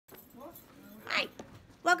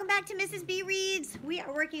Welcome back to Mrs. B Reads. We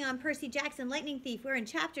are working on Percy Jackson Lightning Thief. We're in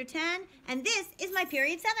chapter 10, and this is my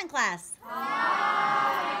period 7 class.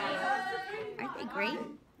 Aren't they great?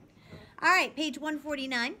 All right, page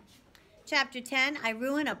 149. Chapter 10, I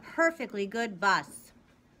ruin a perfectly good bus.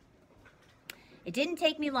 It didn't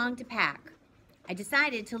take me long to pack. I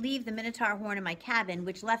decided to leave the Minotaur horn in my cabin,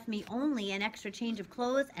 which left me only an extra change of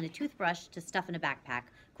clothes and a toothbrush to stuff in a backpack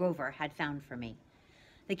Grover had found for me.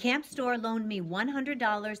 The camp store loaned me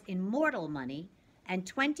 $100 in mortal money and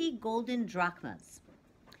 20 golden drachmas.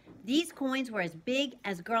 These coins were as big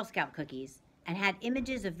as Girl Scout cookies and had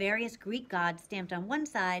images of various Greek gods stamped on one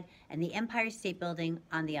side and the Empire State Building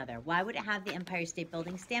on the other. Why would it have the Empire State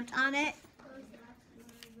Building stamped on it?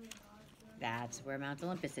 That's where Mount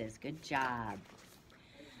Olympus is. Good job.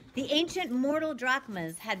 The ancient mortal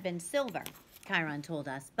drachmas had been silver, Chiron told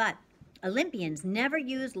us, but Olympians never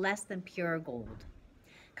used less than pure gold.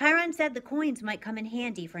 Chiron said the coins might come in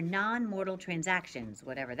handy for non-mortal transactions,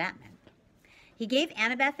 whatever that meant. He gave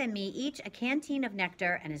Annabeth and me each a canteen of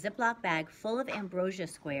nectar and a Ziploc bag full of ambrosia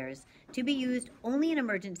squares to be used only in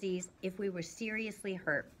emergencies if we were seriously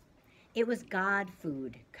hurt. It was God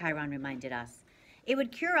food, Chiron reminded us. It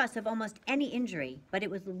would cure us of almost any injury, but it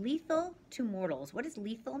was lethal to mortals. What does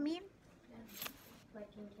lethal mean?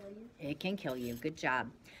 Like can kill you? It can kill you. Good job.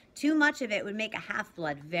 Too much of it would make a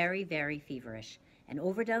half-blood very, very feverish. An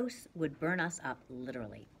overdose would burn us up,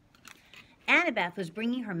 literally. Annabeth was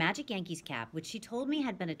bringing her Magic Yankees cap, which she told me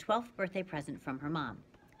had been a 12th birthday present from her mom.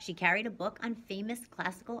 She carried a book on famous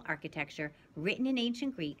classical architecture written in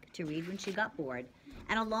ancient Greek to read when she got bored,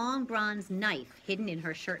 and a long bronze knife hidden in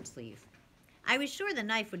her shirt sleeve. I was sure the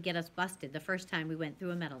knife would get us busted the first time we went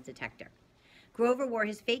through a metal detector. Grover wore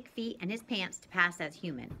his fake feet and his pants to pass as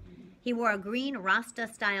human. He wore a green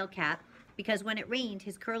Rasta-style cap because when it rained,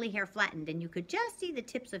 his curly hair flattened and you could just see the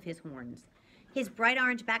tips of his horns. His bright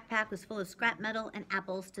orange backpack was full of scrap metal and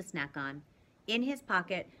apples to snack on. In his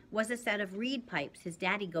pocket was a set of reed pipes his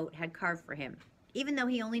daddy goat had carved for him, even though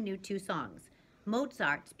he only knew 2 songs,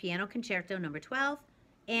 Mozart's Piano Concerto No. 12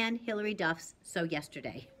 and Hilary Duff's So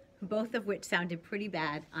Yesterday, both of which sounded pretty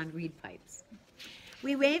bad on reed pipes.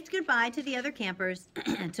 We waved goodbye to the other campers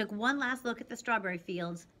and took one last look at the strawberry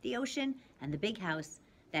fields, the ocean, and the big house,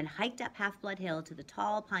 then hiked up Half-Blood Hill to the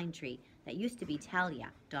tall pine tree that used to be Talia,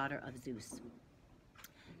 daughter of Zeus.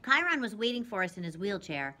 Chiron was waiting for us in his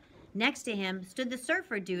wheelchair. Next to him stood the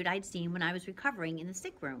surfer dude I'd seen when I was recovering in the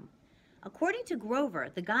sick room. According to Grover,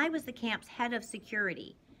 the guy was the camp's head of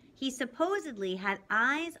security. He supposedly had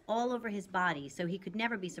eyes all over his body, so he could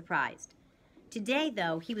never be surprised. Today,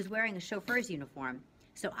 though, he was wearing a chauffeur's uniform,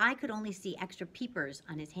 so I could only see extra peepers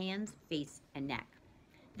on his hands, face, and neck.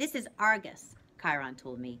 This is Argus, Chiron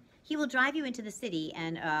told me. He will drive you into the city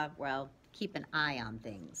and, well, keep an eye on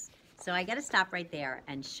things. So I got to stop right there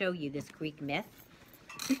and show you this Greek myth.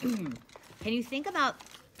 Can you think about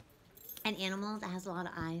an animal that has a lot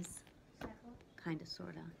of eyes? Kind of,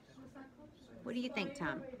 sort of. What do you think,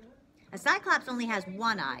 Tom? A cyclops only has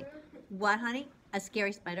 1 eye. What, honey? A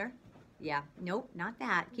scary spider? Yeah. Nope, not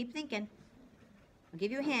that. Keep thinking. I'll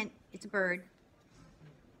give you a hint. It's a bird.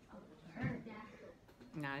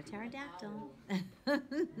 Not a pterodactyl.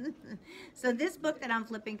 So this book that I'm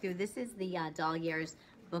flipping through, this is the Dollier's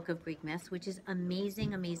Book of Greek Myths, which is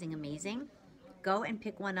amazing, amazing, amazing. Go and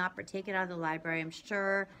pick one up or take it out of the library. I'm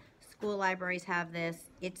sure school libraries have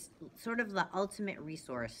this. It's sort of the ultimate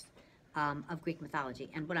resource of Greek mythology.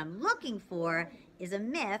 And what I'm looking for is a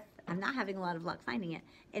myth, I'm not having a lot of luck finding it,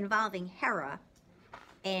 involving Hera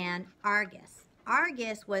and Argus.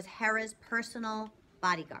 Argus was Hera's personal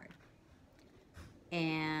bodyguard.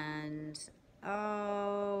 And,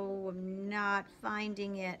 oh, I'm not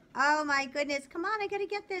finding it. Oh my goodness, come on, I gotta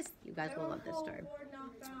get this. You guys will love this story.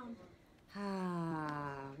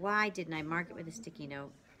 Why didn't I mark it with a sticky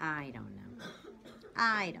note? I don't know.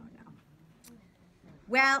 I don't know.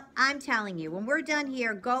 Well, I'm telling you, when we're done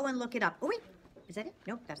here, go and look it up. Oh wait, is that it?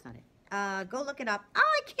 Nope, that's not it. Go look it up. Oh,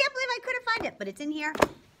 I can't believe I couldn't find it, but it's in here.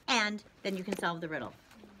 And then you can solve the riddle.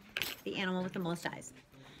 The animal with the most eyes.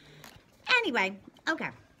 Anyway, okay.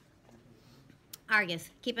 Argus,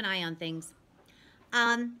 keep an eye on things.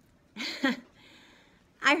 I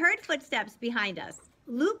heard footsteps behind us.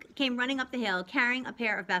 Luke came running up the hill carrying a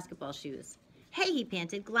pair of basketball shoes. Hey, he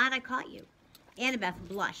panted, glad I caught you. Annabeth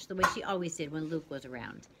blushed the way she always did when Luke was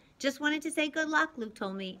around. Just wanted to say good luck, Luke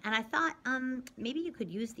told me, and I thought, maybe you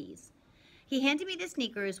could use these. He handed me the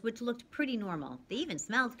sneakers, which looked pretty normal. They even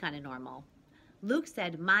smelled kind of normal. Luke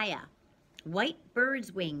said, Maya. White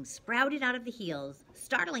bird's wings sprouted out of the heels,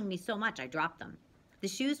 startling me so much I dropped them. The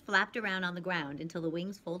shoes flapped around on the ground until the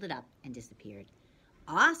wings folded up and disappeared.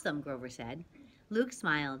 Awesome, Grover said. Luke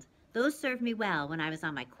smiled. Those served me well when I was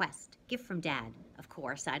on my quest. Gift from Dad. Of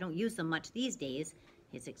course, I don't use them much these days.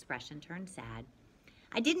 His expression turned sad.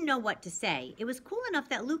 I didn't know what to say. It was cool enough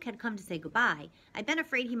that Luke had come to say goodbye. I'd been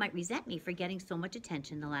afraid he might resent me for getting so much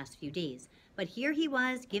attention the last few days. But here he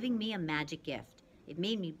was, giving me a magic gift. It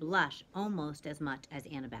made me blush almost as much as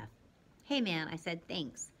Annabeth. Hey, man, I said,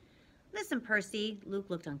 thanks. Listen, Percy, Luke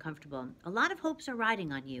looked uncomfortable. A lot of hopes are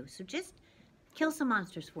riding on you, so just kill some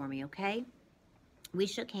monsters for me, okay? We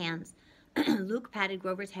shook hands. Luke patted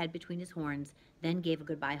Grover's head between his horns, then gave a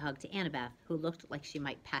goodbye hug to Annabeth, who looked like she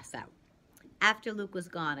might pass out. After Luke was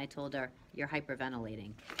gone, I told her, you're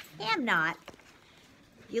hyperventilating. I'm not.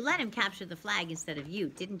 You let him capture the flag instead of you,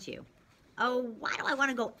 didn't you? Oh, why do I want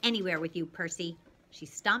to go anywhere with you, Percy? She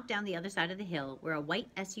stomped down the other side of the hill, where a white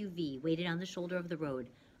SUV waited on the shoulder of the road.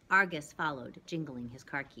 Argus followed, jingling his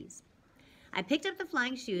car keys. I picked up the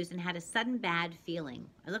flying shoes and had a sudden bad feeling.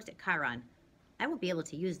 I looked at Chiron. I won't be able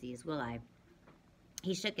to use these, will I?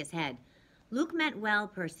 He shook his head. Luke meant well,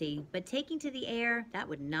 Percy, but taking to the air, that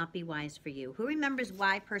would not be wise for you. Who remembers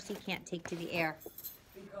why Percy can't take to the air?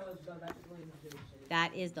 Because that's the land of Zeus.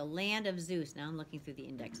 That is the land of Zeus. Now I'm looking through the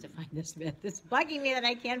index to find this myth. It's bugging me that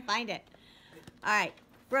I can't find it. All right,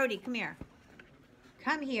 Brody, come here.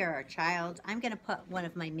 Come here, child. I'm going to put one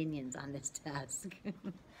of my minions on this task.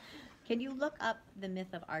 Can you look up the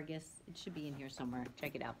myth of Argus? It should be in here somewhere.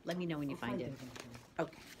 Check it out. Let me know when you find it.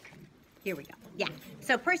 Okay. Here we go. Yeah.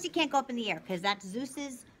 So Percy can't go up in the air because that's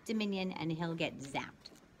Zeus's dominion and he'll get zapped.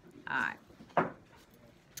 All right.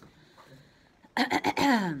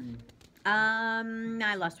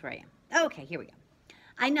 I lost where I am. Okay, here we go.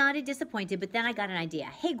 I nodded, disappointed, but then I got an idea.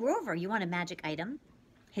 Hey, Grover, you want a magic item?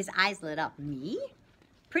 His eyes lit up. Me?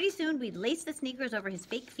 Pretty soon, we'd laced the sneakers over his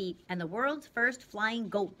fake feet, and the world's first flying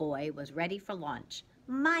goat boy was ready for launch.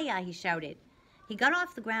 Maya, he shouted. He got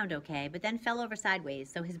off the ground okay, but then fell over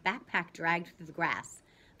sideways, so his backpack dragged through the grass.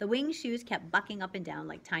 The wing shoes kept bucking up and down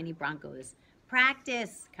like tiny broncos.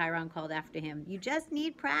 Practice, Chiron called after him. You just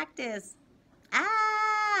need practice.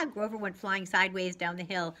 Ah! Grover went flying sideways down the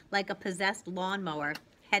hill like a possessed lawnmower,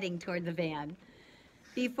 heading toward the van.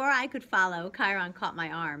 Before I could follow, Chiron caught my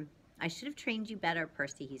arm. I should have trained you better,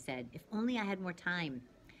 Percy, he said. If only I had more time.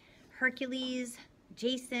 Hercules,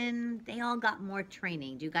 Jason, they all got more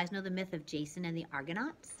training. Do you guys know the myth of Jason and the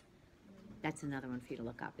Argonauts? That's another one for you to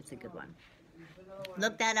look up. It's a good one.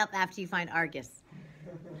 Look that up after you find Argus.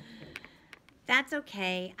 That's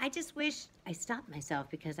okay. I just wish I stopped myself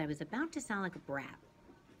because I was about to sound like a brat.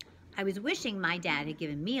 I was wishing my dad had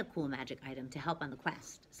given me a cool magic item to help on the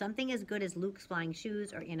quest. Something as good as Luke's flying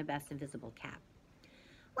shoes or Annabeth's invisible cap.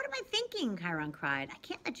 What am I thinking? Chiron cried. I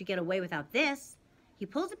can't let you get away without this. He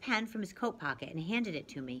pulled a pen from his coat pocket and handed it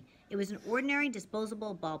to me. It was an ordinary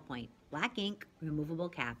disposable ballpoint, black ink, removable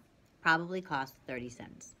cap. Probably cost 30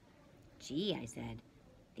 cents. Gee, I said.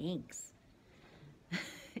 Thanks.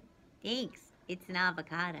 Thanks. It's an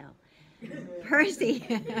avocado. Percy.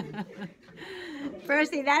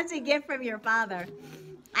 Percy, that's a gift from your father.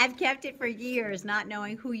 I've kept it for years, not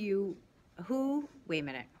knowing wait a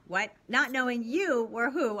minute, what? Not knowing you were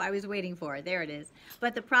who I was waiting for. There it is.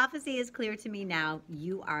 But the prophecy is clear to me now.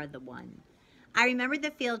 You are the one. I remembered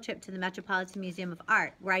the field trip to the Metropolitan Museum of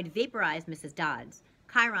Art where I'd vaporized Mrs. Dodds.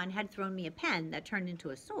 Chiron had thrown me a pen that turned into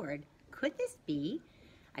a sword. Could this be?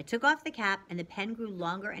 I took off the cap and the pen grew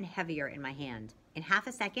longer and heavier in my hand. In half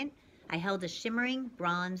a second, I held a shimmering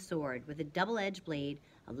bronze sword with a double-edged blade,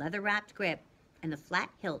 a leather-wrapped grip, and the flat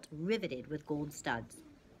hilt riveted with gold studs.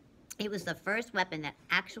 It was the first weapon that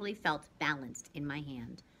actually felt balanced in my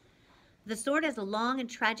hand. The sword has a long and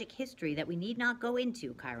tragic history that we need not go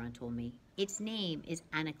into, Chiron told me. Its name is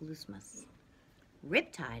Anaklusmus.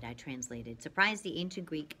 Riptide, I translated, surprised the ancient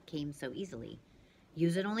Greek came so easily.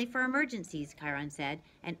 Use it only for emergencies, Chiron said,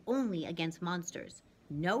 and only against monsters.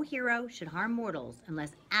 No hero should harm mortals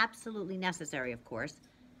unless absolutely necessary, of course,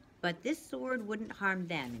 but this sword wouldn't harm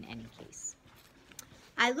them in any case.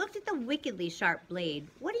 I looked at the wickedly sharp blade.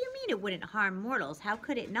 What do you mean it wouldn't harm mortals? How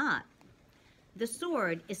could it not? The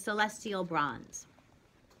sword is celestial bronze,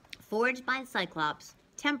 forged by Cyclops,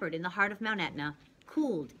 tempered in the heart of Mount Etna,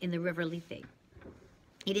 cooled in the river Lethe.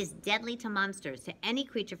 It is deadly to monsters, to any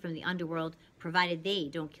creature from the underworld, provided they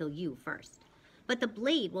don't kill you first. But the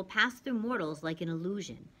blade will pass through mortals like an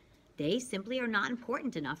illusion. They simply are not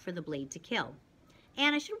important enough for the blade to kill.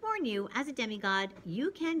 And I should warn you, as a demigod,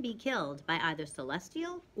 you can be killed by either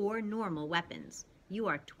celestial or normal weapons. You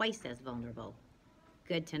are twice as vulnerable.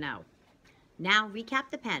 Good to know. Now recap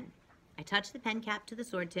the pen. I touched the pen cap to the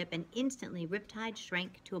sword tip and instantly Riptide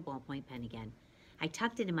shrank to a ballpoint pen again. I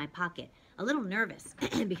tucked it in my pocket, a little nervous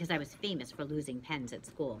because I was famous for losing pens at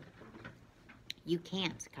school. You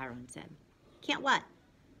can't, Chiron said. Can't what?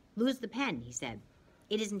 Lose the pen, he said.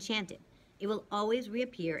 It is enchanted. It will always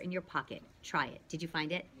reappear in your pocket. Try it. Did you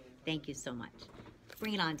find it? Thank you so much.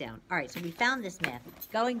 Bring it on down. All right, so we found this myth.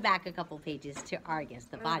 Going back a couple pages to Argus,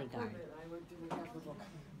 the bodyguard. I went through the half the book.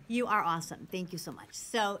 You are awesome. Thank you so much.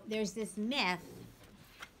 So there's this myth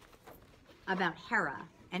about Hera.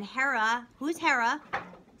 And Hera, who's Hera?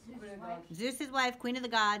 Zeus's wife, queen of the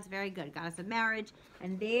gods. Very good. Goddess of marriage.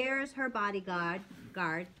 And there's her bodyguard,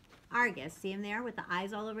 Argus. See him there with the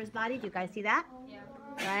eyes all over his body? Do you guys see that? Yeah.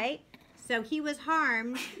 Right? So he was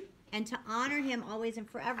harmed, and to honor him always and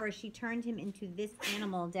forever, she turned him into this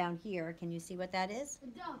animal down here. Can you see what that is?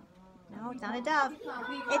 A dove. No, it's not a dove.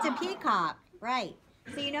 It's a peacock, right.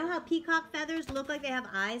 So you know how peacock feathers look like they have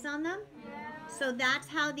eyes on them? Yeah. So that's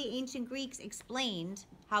how the ancient Greeks explained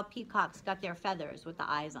how peacocks got their feathers with the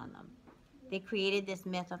eyes on them. They created this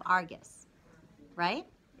myth of Argus, right?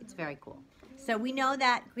 It's very cool. So we know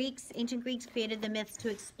that ancient Greeks created the myths to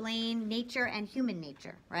explain nature and human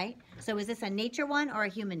nature, right? So is this a nature one or a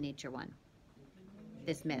human nature one?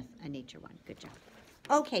 This myth, a nature one. Good job.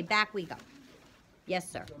 Okay, back we go. Yes,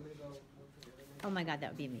 sir. Oh my God,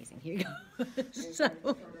 that would be amazing. Here you go. So,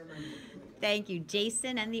 thank you,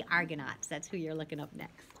 Jason and the Argonauts. That's who you're looking up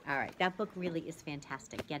next. All right, that book really is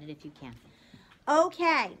fantastic. Get it if you can.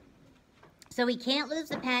 Okay. So he can't lose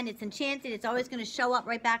the pen. It's enchanted. It's always going to show up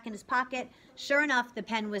right back in his pocket. Sure enough, the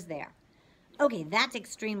pen was there. Okay, that's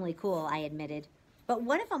extremely cool, I admitted. But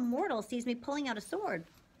what if a mortal sees me pulling out a sword?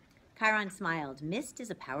 Chiron smiled. Mist is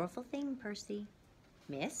a powerful thing, Percy.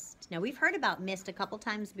 Mist? Now, we've heard about mist a couple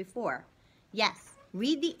times before. Yes,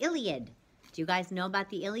 read the Iliad. Do you guys know about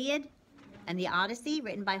the Iliad and the Odyssey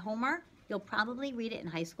written by Homer? You'll probably read it in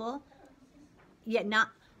high school. Yeah, not,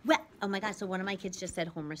 well, oh my God, so one of my kids just said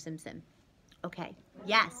Homer Simpson. Okay,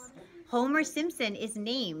 yes. Homer Simpson is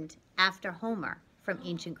named after Homer from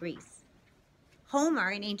ancient Greece.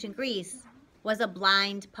 Homer in ancient Greece was a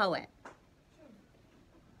blind poet.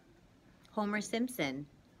 Homer Simpson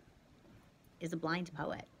is a blind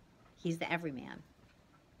poet. He's the everyman.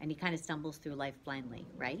 And he kind of stumbles through life blindly,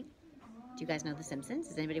 right? Do you guys know The Simpsons?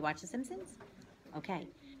 Does anybody watch The Simpsons? Okay.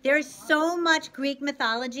 There's so much Greek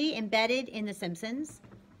mythology embedded in The Simpsons.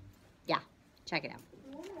 Yeah, check it out.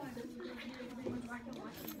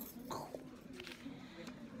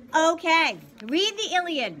 Okay, read the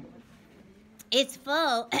Iliad. It's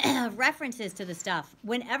full of references to the stuff.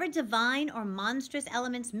 Whenever divine or monstrous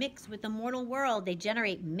elements mix with the mortal world, they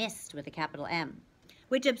generate mist with a capital M,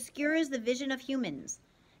 which obscures the vision of humans.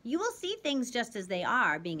 You will see things just as they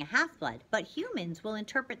are, being a half-blood, but humans will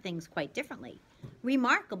interpret things quite differently.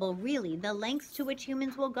 Remarkable, really, the lengths to which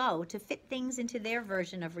humans will go to fit things into their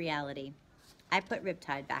version of reality. I put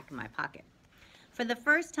Riptide back in my pocket. For the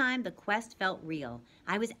first time, the quest felt real.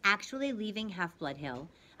 I was actually leaving Half-Blood Hill.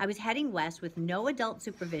 I was heading west with no adult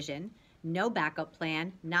supervision, no backup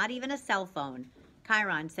plan, not even a cell phone.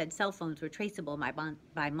 Chiron said cell phones were traceable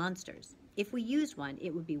by monsters. If we used one,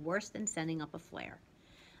 it would be worse than sending up a flare.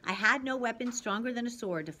 I had no weapon stronger than a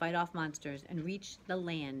sword to fight off monsters and reach the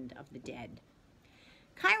land of the dead.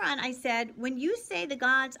 Chiron, I said, when you say the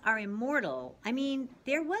gods are immortal, I mean,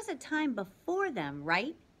 there was a time before them,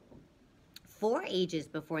 right? 4 ages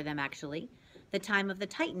before them, actually. The time of the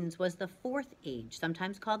Titans was the 4th age,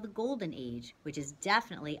 sometimes called the Golden Age, which is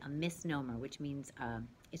definitely a misnomer, which means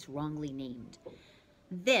it's wrongly named.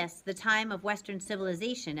 This, the time of Western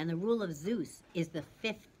civilization and the rule of Zeus, is the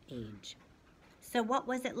 5th age. So what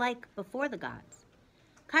was it like before the gods?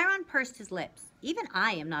 Chiron pursed his lips. Even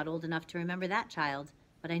I am not old enough to remember that, child,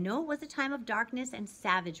 but I know it was a time of darkness and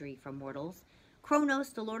savagery for mortals. Kronos,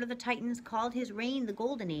 the lord of the Titans, called his reign the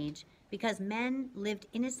Golden Age because men lived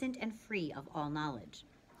innocent and free of all knowledge.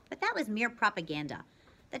 But that was mere propaganda.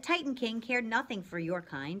 The Titan King cared nothing for your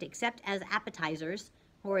kind except as appetizers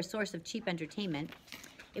or a source of cheap entertainment.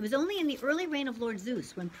 It was only in the early reign of Lord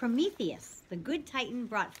Zeus, when Prometheus, the good Titan,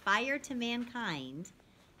 brought fire to mankind,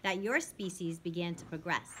 that your species began to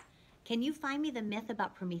progress. Can you find me the myth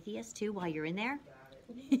about Prometheus, too, while you're in there?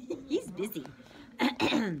 He's busy.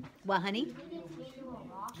 What, honey?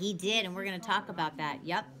 He did, and we're going to talk about that.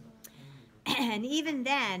 Yep. And even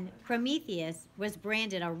then, Prometheus was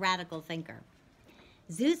branded a radical thinker.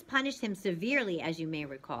 Zeus punished him severely, as you may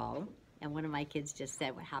recall. And one of my kids just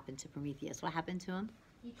said, what happened to Prometheus? What happened to him?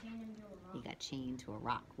 He chained him to a rock. He got chained to a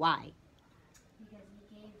rock. Why? Because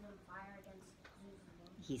he gave them fire against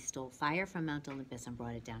Zeus. He stole fire from Mount Olympus and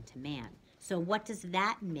brought it down to man. So what does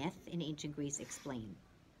that myth in ancient Greece explain?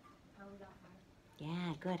 How we got fire.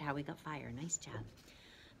 Yeah, good. How we got fire. Nice job.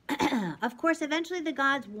 Of course, eventually the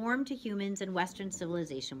gods warmed to humans and Western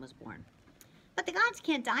civilization was born. But the gods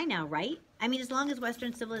can't die now, right? I mean, as long as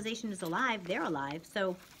Western civilization is alive, they're alive.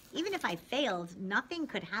 So even if I failed, nothing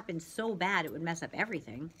could happen so bad it would mess up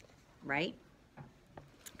everything, right?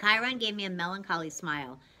 Chiron gave me a melancholy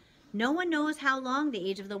smile. No one knows how long the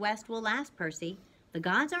age of the West will last, Percy. The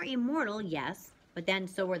gods are immortal, yes, but then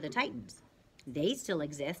so are the Titans. They still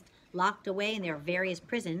exist, locked away in their various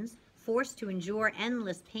prisons, forced to endure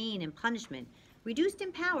endless pain and punishment, reduced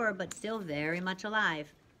in power, but still very much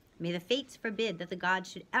alive. May the fates forbid that the gods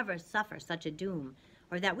should ever suffer such a doom,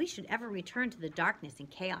 or that we should ever return to the darkness and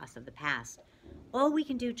chaos of the past. All we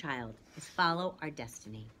can do, child, is follow our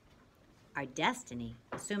destiny. Our destiny,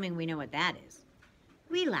 assuming we know what that is.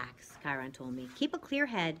 Relax, Chiron told me. Keep a clear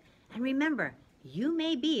head, and remember, you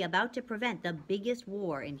may be about to prevent the biggest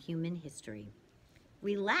war in human history.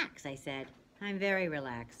 Relax, I said. I'm very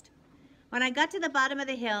relaxed. When I got to the bottom of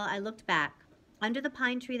the hill, I looked back. Under the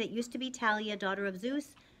pine tree that used to be Talia, daughter of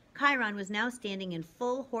Zeus, Chiron was now standing in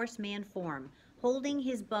full horseman form, holding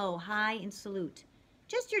his bow high in salute.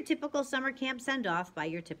 Just your typical summer camp send-off by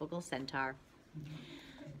your typical centaur.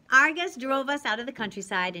 Argus drove us out of the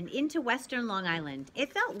countryside and into western Long Island.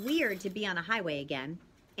 It felt weird to be on a highway again.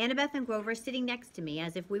 Annabeth and Grover sitting next to me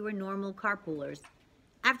as if we were normal carpoolers.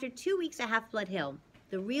 After 2 weeks at Half-Blood Hill,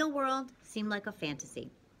 the real world seemed like a fantasy.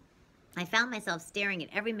 I found myself staring at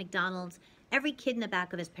every McDonald's, every kid in the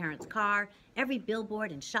back of his parents' car, every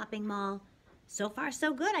billboard and shopping mall. So far,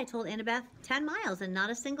 so good, I told Annabeth. 10 miles and not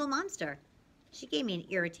a single monster. She gave me an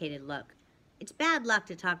irritated look. It's bad luck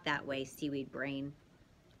to talk that way, seaweed brain.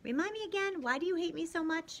 Remind me again, why do you hate me so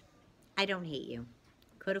much? I don't hate you.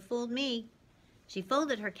 Could have fooled me. She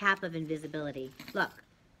folded her cap of invisibility. Look,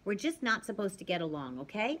 we're just not supposed to get along,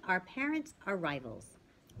 okay? Our parents are rivals.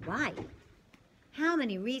 Why? How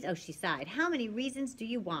many reasons? Oh, she sighed. How many reasons do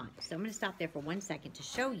you want? So I'm going to stop there for 1 second to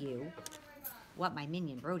show you what my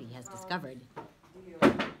minion Brody has discovered.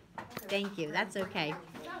 Thank you. That's okay.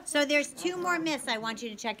 So there's 2 more myths I want you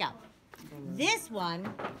to check out. This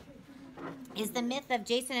one is the myth of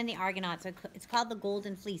Jason and the Argonauts. It's called the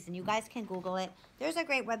Golden Fleece, and you guys can Google it. There's a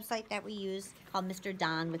great website that we use called Mr.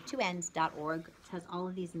 Don with 2Ns.org. It has all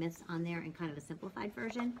of these myths on there in kind of a simplified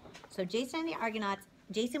version. So Jason and the Argonauts,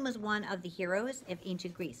 Jason was one of the heroes of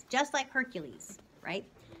ancient Greece, just like Hercules, right?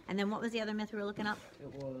 And then what was the other myth we were looking up?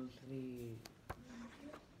 It was the...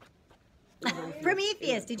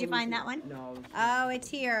 Prometheus. Did you find that one? No. Oh, it's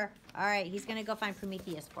here. All right, he's going to go find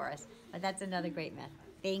Prometheus for us. But that's another great myth.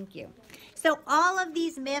 Thank you. So all of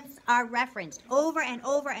these myths are referenced over and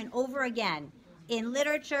over and over again in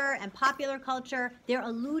literature and popular culture. They're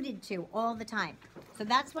alluded to all the time. So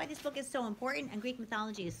that's why this book is so important, and Greek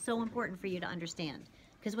mythology is so important for you to understand.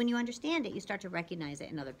 Because when you understand it, you start to recognize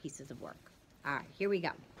it in other pieces of work. All right, here we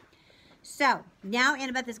go. So now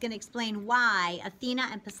Annabeth is going to explain why Athena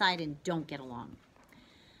and Poseidon don't get along.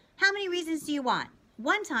 How many reasons do you want?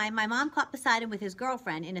 One time, my mom caught Poseidon with his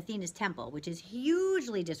girlfriend in Athena's temple, which is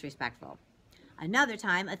hugely disrespectful. Another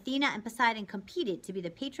time, Athena and Poseidon competed to be the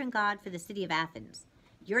patron god for the city of Athens.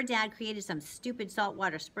 Your dad created some stupid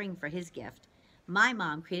saltwater spring for his gift. My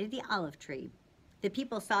mom created the olive tree. The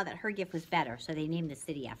people saw that her gift was better, so they named the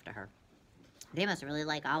city after her. They must really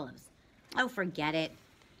like olives. Oh, forget it.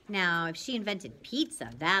 Now, if she invented pizza,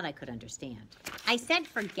 that I could understand. I said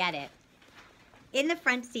forget it. In the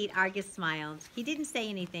front seat, Argus smiled. He didn't say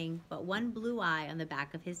anything, but one blue eye on the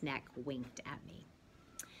back of his neck winked at me.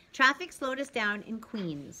 Traffic slowed us down in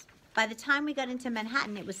Queens. By the time we got into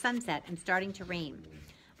Manhattan, it was sunset and starting to rain.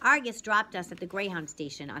 Argus dropped us at the Greyhound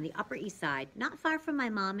station on the Upper East Side, not far from my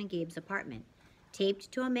mom and Gabe's apartment.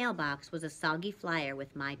 Taped to a mailbox was a soggy flyer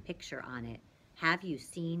with my picture on it. Have you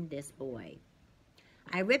seen this boy?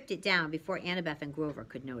 I ripped it down before Annabeth and Grover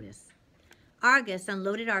could notice. Argus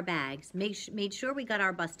unloaded our bags, made sure we got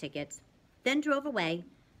our bus tickets, then drove away,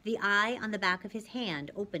 the eye on the back of his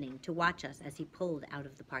hand opening to watch us as he pulled out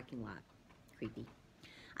of the parking lot. Creepy.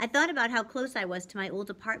 I thought about how close I was to my old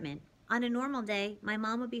apartment. On a normal day, my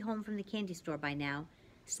mom would be home from the candy store by now.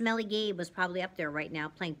 Smelly Gabe was probably up there right now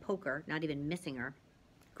playing poker, not even missing her.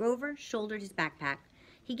 Grover shouldered his backpack.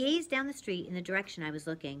 He gazed down the street in the direction I was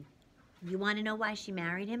looking. You want to know why she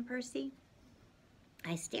married him, Percy?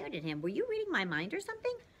 I stared at him. Were you reading my mind or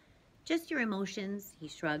something? Just your emotions, he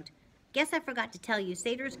shrugged. Guess I forgot to tell you,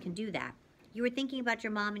 satyrs can do that. You were thinking about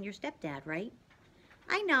your mom and your stepdad, right?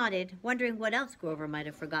 I nodded, wondering what else Grover might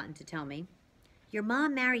have forgotten to tell me. Your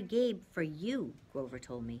mom married Gabe for you, Grover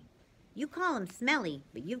told me. You call him smelly,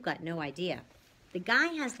 but you've got no idea. The guy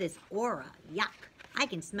has this aura. Yuck. I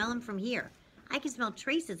can smell him from here. I can smell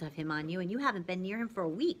traces of him on you, and you haven't been near him for a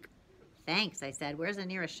week. Thanks, I said. Where's the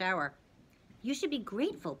nearest shower? You should be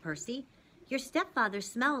grateful, Percy. Your stepfather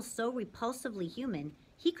smells so repulsively human,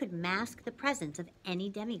 he could mask the presence of any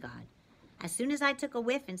demigod. As soon as I took a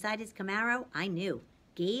whiff inside his Camaro, I knew.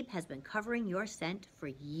 Gabe has been covering your scent for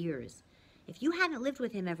years. If you hadn't lived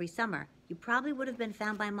with him every summer, you probably would have been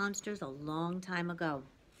found by monsters a long time ago.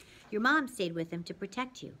 Your mom stayed with him to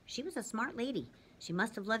protect you. She was a smart lady. She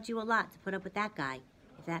must have loved you a lot to put up with that guy,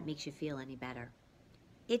 if that makes you feel any better.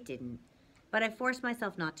 It didn't, but I forced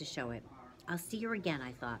myself not to show it. I'll see her again,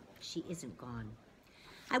 I thought. She isn't gone.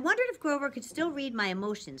 I wondered if Grover could still read my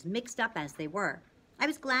emotions, mixed up as they were. I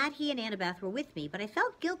was glad he and Annabeth were with me, but I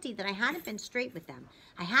felt guilty that I hadn't been straight with them.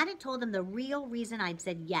 I hadn't told them the real reason I'd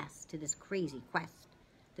said yes to this crazy quest.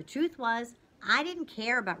 The truth was, I didn't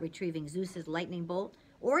care about retrieving Zeus's lightning bolt,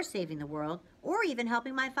 or saving the world, or even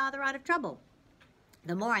helping my father out of trouble.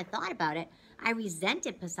 The more I thought about it, I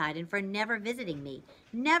resented Poseidon for never visiting me,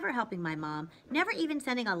 never helping my mom, never even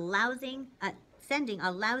sending a lousy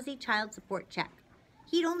child support check.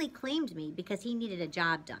 He'd only claimed me because he needed a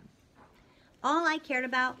job done. All I cared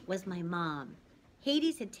about was my mom.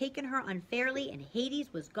 Hades had taken her unfairly, and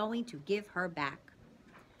Hades was going to give her back.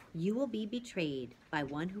 You will be betrayed by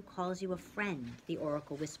one who calls you a friend, the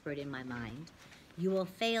oracle whispered in my mind. You will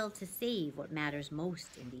fail to save what matters most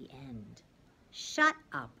in the end. Shut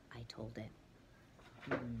up, I told it.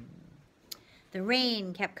 The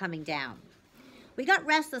rain kept coming down. We got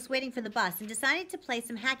restless waiting for the bus and decided to play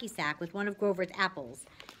some hacky sack with one of Grover's apples.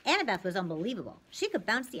 Annabeth was unbelievable. She could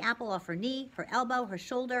bounce the apple off her knee, her elbow, her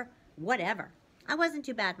shoulder, whatever. I wasn't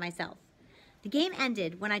too bad myself. The game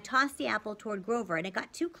ended when I tossed the apple toward Grover and it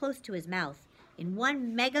got too close to his mouth. In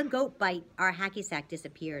one mega goat bite, our hacky sack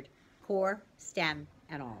disappeared. Core, stem,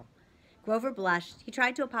 and all. Grover blushed. He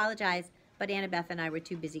tried to apologize, but Annabeth and I were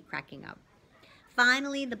too busy cracking up.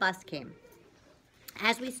 Finally, the bus came.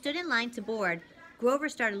 As we stood in line to board, Grover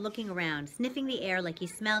started looking around, sniffing the air like he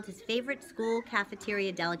smelled his favorite school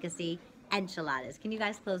cafeteria delicacy, enchiladas. Can you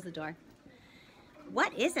guys close the door?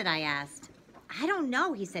 What is it? I asked. I don't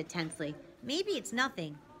know, he said tensely. Maybe it's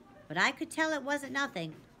nothing. But I could tell it wasn't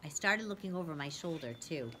nothing. I started looking over my shoulder,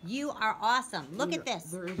 too. You are awesome. Look at this.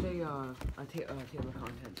 There is a table of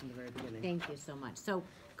contents in the very beginning. Thank you so much. So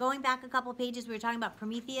going back a couple pages, we were talking about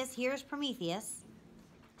Prometheus. Here's Prometheus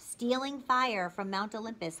stealing fire from Mount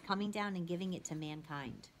Olympus, coming down and giving it to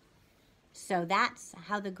mankind. So that's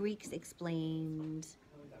how the Greeks explained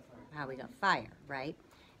how we got fire, right?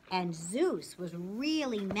 And Zeus was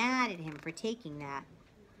really mad at him for taking that.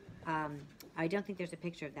 I don't think there's a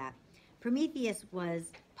picture of that. Prometheus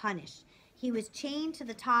was punished. He was chained to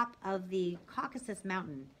the top of the Caucasus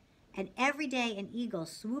mountain, and every day an eagle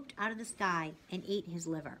swooped out of the sky and ate his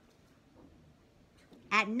liver.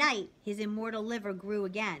 At night, his immortal liver grew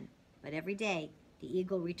again, but every day the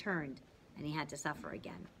eagle returned, and he had to suffer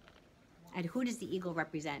again. And who does the eagle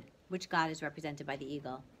represent? Which god is represented by the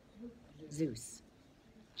eagle? Zeus.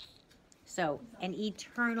 So, an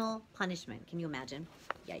eternal punishment. Can you imagine?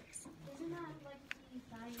 Yikes. Isn't that like the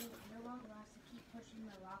guy in Halo who has to keep pushing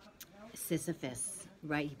the rock up the hill? Sisyphus,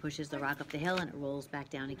 right? He pushes the rock up the hill and it rolls back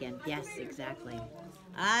down again. Yes, exactly.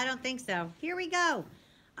 I don't think so. Here we go.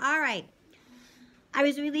 All right. I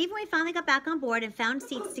was relieved when we finally got back on board and found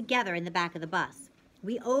seats together in the back of the bus.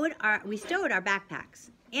 We stowed our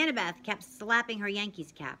backpacks. Annabeth kept slapping her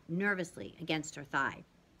Yankees cap nervously against her thigh.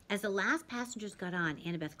 As the last passengers got on,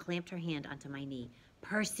 Annabeth clamped her hand onto my knee.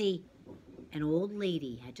 Percy! An old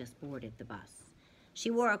lady had just boarded the bus.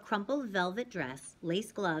 She wore a crumpled velvet dress,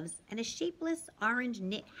 lace gloves, and a shapeless orange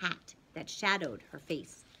knit hat that shadowed her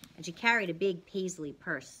face, and she carried a big paisley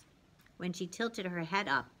purse. When she tilted her head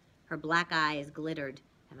up, her black eyes glittered,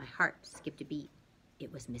 and my heart skipped a beat. It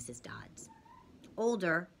was Mrs. Dodds.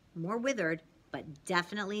 Older, more withered, but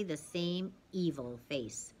definitely the same evil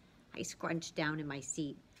face. I scrunched down in my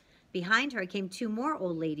seat. Behind her came two more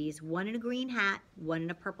old ladies, one in a green hat, one in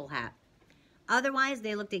a purple hat. Otherwise,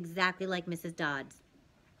 they looked exactly like Mrs. Dodds.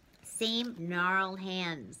 Same gnarled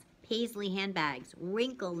hands, paisley handbags,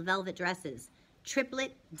 wrinkled velvet dresses,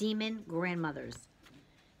 triplet demon grandmothers.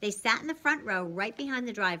 They sat in the front row right behind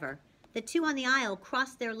the driver. The two on the aisle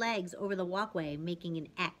crossed their legs over the walkway, making an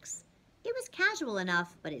X. It was casual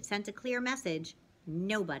enough, but it sent a clear message.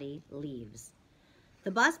 Nobody leaves. The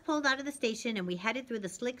bus pulled out of the station and we headed through the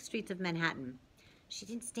slick streets of Manhattan. She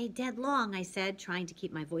didn't stay dead long, I said, trying to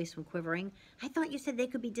keep my voice from quivering. I thought you said they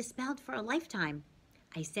could be dispelled for a lifetime.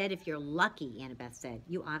 I said, if you're lucky, Annabeth said.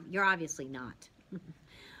 You're obviously not.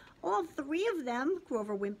 All three of them,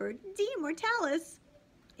 Grover whimpered. De Mortalis.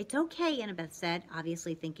 It's okay, Annabeth said,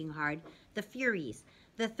 obviously thinking hard. The Furies,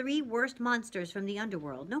 the three worst monsters from the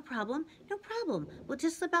underworld. No problem, no problem. We'll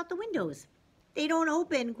just slip out the windows. They don't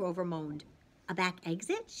open, Grover moaned. A back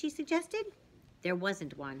exit, she suggested. There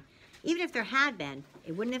wasn't one. Even if there had been,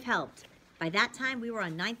 it wouldn't have helped. By that time, we were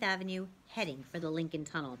on 9th Avenue, heading for the Lincoln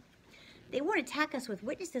Tunnel. They won't attack us with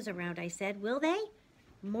witnesses around, I said, will they?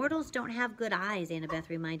 Mortals don't have good eyes, Annabeth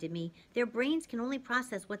reminded me. Their brains can only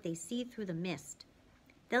process what they see through the mist.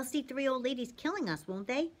 They'll see 3 old ladies killing us, won't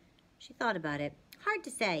they? She thought about it. Hard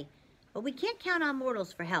to say, but we can't count on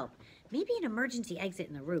mortals for help. Maybe an emergency exit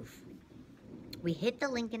in the roof. We hit the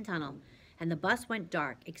Lincoln Tunnel, and the bus went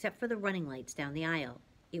dark except for the running lights down the aisle.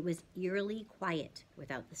 It was eerily quiet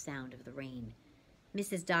without the sound of the rain.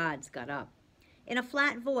 Mrs. Dodds got up. In a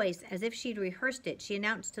flat voice, as if she'd rehearsed it, she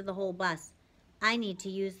announced to the whole bus, I need to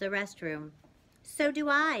use the restroom. So do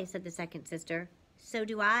I, said the second sister. So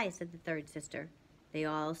do I, said the third sister. They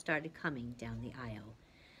all started coming down the aisle.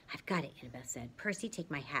 I've got it, Annabeth said. Percy, take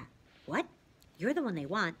my hat. What? You're the one they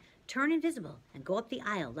want. Turn invisible and go up the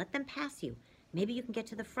aisle. Let them pass you. Maybe you can get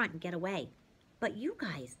to the front and get away. But you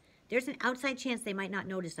guys, there's an outside chance they might not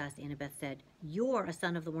notice us, Annabeth said. You're a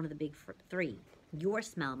son of one of the big 3. Your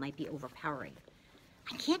smell might be overpowering.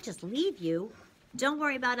 I can't just leave you. Don't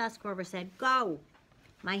worry about us, Grover said. Go.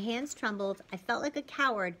 My hands trembled. I felt like a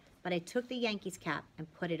coward, but I took the Yankees cap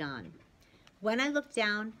and put it on. When I looked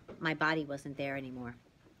down, my body wasn't there anymore.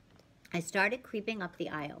 I started creeping up the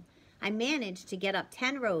aisle. I managed to get up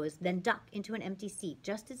 10 rows, then duck into an empty seat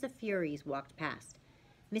just as the Furies walked past.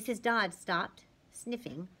 Mrs. Dodd stopped,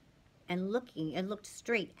 sniffing, and looked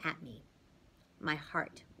straight at me. My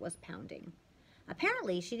heart was pounding.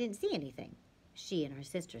 Apparently, she didn't see anything. She and her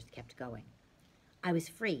sisters kept going. I was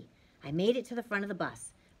free. I made it to the front of the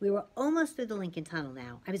bus. We were almost through the Lincoln Tunnel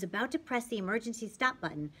now. I was about to press the emergency stop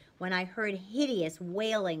button when I heard hideous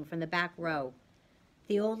wailing from the back row.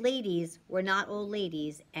 The old ladies were not old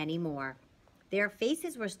ladies anymore. Their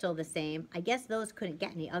faces were still the same. I guess those couldn't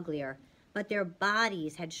get any uglier. But their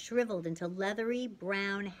bodies had shriveled into leathery,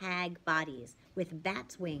 brown hag bodies with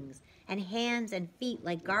bats' wings and hands and feet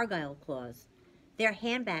like gargoyle claws. Their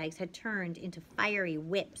handbags had turned into fiery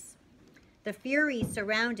whips. The Furies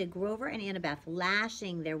surrounded Grover and Annabeth,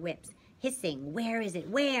 lashing their whips, hissing, "Where is it?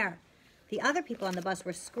 Where?" The other people on the bus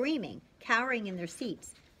were screaming, cowering in their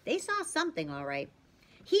seats. They saw something, all right.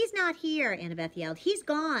 "He's not here," Annabeth yelled. "He's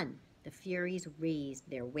gone." The Furies raised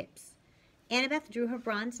their whips. Annabeth drew her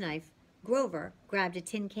bronze knife. Grover grabbed a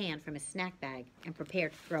tin can from his snack bag and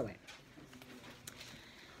prepared to throw it.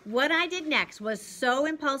 What I did next was so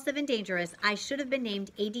impulsive and dangerous, I should have been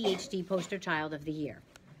named ADHD Poster Child of the Year.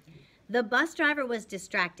 The bus driver was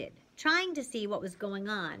distracted, trying to see what was going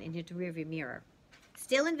on in his rearview mirror.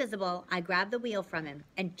 Still invisible, I grabbed the wheel from him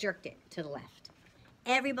and jerked it to the left.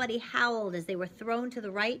 Everybody howled as they were thrown to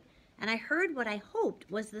the right, and I heard what I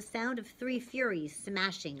hoped was the sound of 3 Furies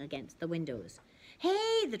smashing against the windows.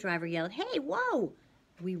 "Hey!" the driver yelled. "Hey, whoa!"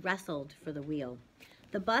 We wrestled for the wheel.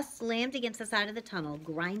 The bus slammed against the side of the tunnel,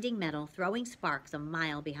 grinding metal, throwing sparks a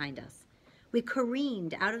mile behind us. We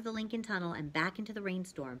careened out of the Lincoln Tunnel and back into the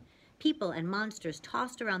rainstorm. People and monsters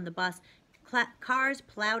tossed around the bus. Cars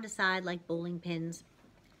plowed aside like bowling pins.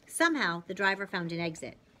 Somehow, the driver found an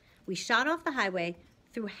exit. We shot off the highway,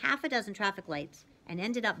 through 6 traffic lights, and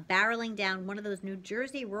ended up barreling down one of those New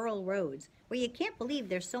Jersey rural roads where you can't believe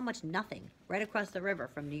there's so much nothing right across the river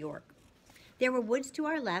from New York. There were woods to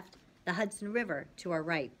our left, the Hudson River to our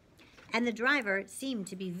right, and the driver seemed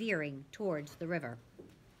to be veering towards the river.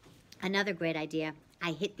 Another great idea.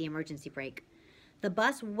 I hit the emergency brake. The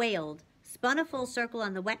bus wailed, spun a full circle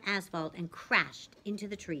on the wet asphalt, and crashed into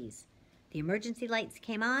the trees. The emergency lights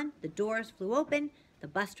came on, the doors flew open, the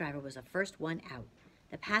bus driver was the first one out,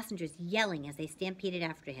 the passengers yelling as they stampeded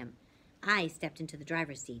after him. I stepped into the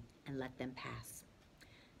driver's seat and let them pass.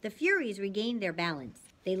 The Furies regained their balance.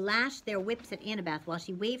 They lashed their whips at Annabeth while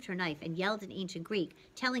she waved her knife and yelled in ancient Greek,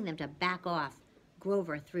 telling them to back off.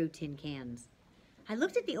 Grover threw tin cans. I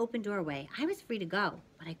looked at the open doorway. I was free to go,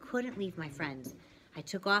 but I couldn't leave my friends. I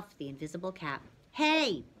took off the invisible cap.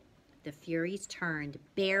 "Hey!" The Furies turned,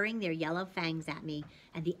 baring their yellow fangs at me,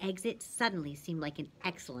 and the exit suddenly seemed like an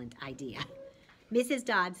excellent idea. Mrs.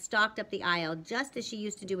 Dodd stalked up the aisle just as she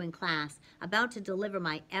used to do in class, about to deliver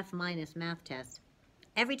my F- math test.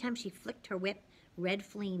 Every time she flicked her whip, red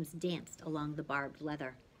flames danced along the barbed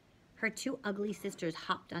leather. Her 2 ugly sisters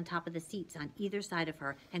hopped on top of the seats on either side of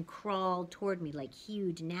her and crawled toward me like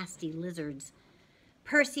huge, nasty lizards.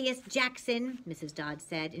 "Perseus Jackson," Mrs. Dodd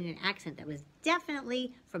said in an accent that was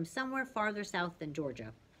definitely from somewhere farther south than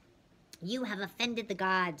Georgia. "You have offended the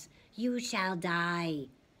gods. You shall die."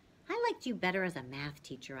 "I liked you better as a math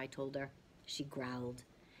teacher," I told her. She growled.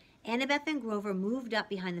 Annabeth and Grover moved up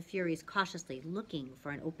behind the Furies cautiously, looking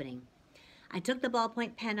for an opening. I took the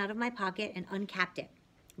ballpoint pen out of my pocket and uncapped it.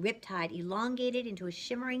 Riptide elongated into a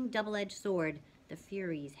shimmering double-edged sword. The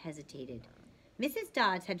Furies hesitated. Mrs.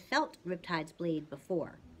 Dodds had felt Riptide's blade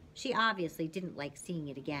before. She obviously didn't like seeing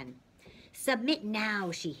it again. "Submit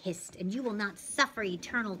now," she hissed, "and you will not suffer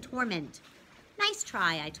eternal torment." "Nice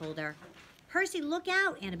try," I told her. "Percy, look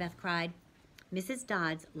out," Annabeth cried. Mrs.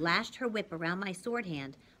 Dodds lashed her whip around my sword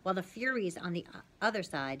hand while the Furies on either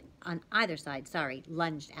side,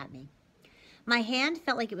 lunged at me. My hand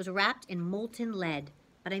felt like it was wrapped in molten lead,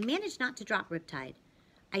 but I managed not to drop Riptide.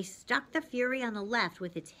 I struck the Fury on the left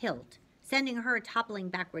with its hilt, sending her toppling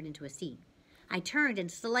backward into a seat. I turned and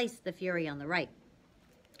sliced the Fury on the right.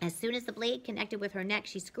 As soon as the blade connected with her neck,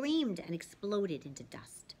 she screamed and exploded into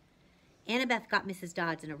dust. Annabeth got Mrs.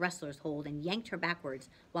 Dodds in a wrestler's hold and yanked her backwards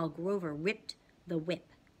while Grover ripped the whip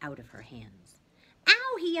out of her hands.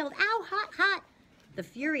 "Ow!" he yelled. "Ow! Hot, hot!" The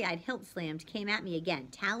Fury I'd hilt slammed came at me again,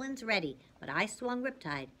 talons ready, but I swung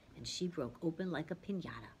Riptide, and she broke open like a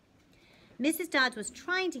piñata. Mrs. Dodds was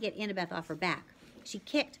trying to get Annabeth off her back. She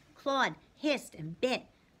kicked, clawed, hissed, and bit,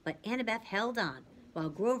 but Annabeth held on, while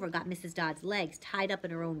Grover got Mrs. Dodds' legs tied up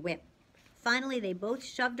in her own whip. Finally, they both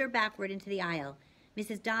shoved her backward into the aisle.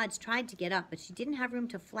 Mrs. Dodds tried to get up, but she didn't have room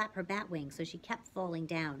to flap her bat wings, so she kept falling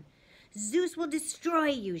down. "Zeus will destroy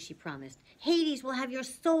you," she promised. "Hades will have your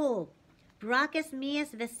soul." "Brachus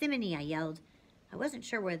meus vesimini," I yelled. I wasn't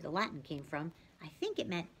sure where the Latin came from. I think it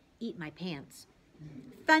meant eat my pants.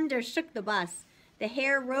 Thunder shook the bus. The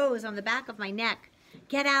hair rose on the back of my neck.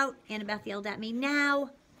 "Get out," Annabeth yelled at me.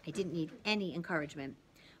 "Now." I didn't need any encouragement.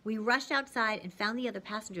 We rushed outside and found the other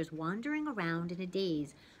passengers wandering around in a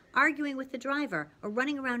daze, arguing with the driver or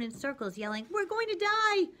running around in circles yelling, "We're going to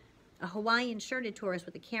die!" A Hawaiian-shirted tourist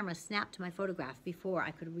with a camera snapped my photograph before I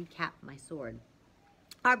could recap my sword.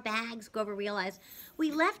 "Our bags," Grover realized.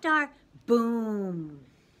 "We left our..." Boom!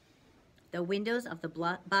 The windows of the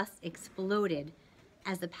bus exploded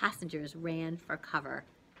as the passengers ran for cover.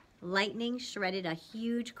 Lightning shredded a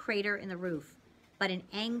huge crater in the roof, but an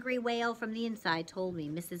angry wail from the inside told me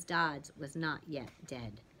Mrs. Dodds was not yet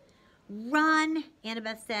dead. "Run,"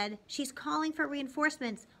 Annabeth said. "She's calling for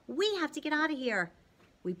reinforcements. We have to get out of here."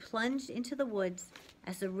 We plunged into the woods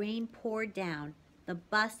as the rain poured down, the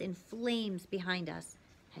bus in flames behind us,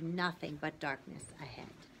 and nothing but darkness ahead.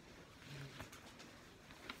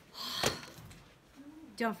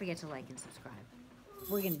 Don't forget to like and subscribe.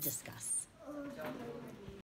 We're going to discuss.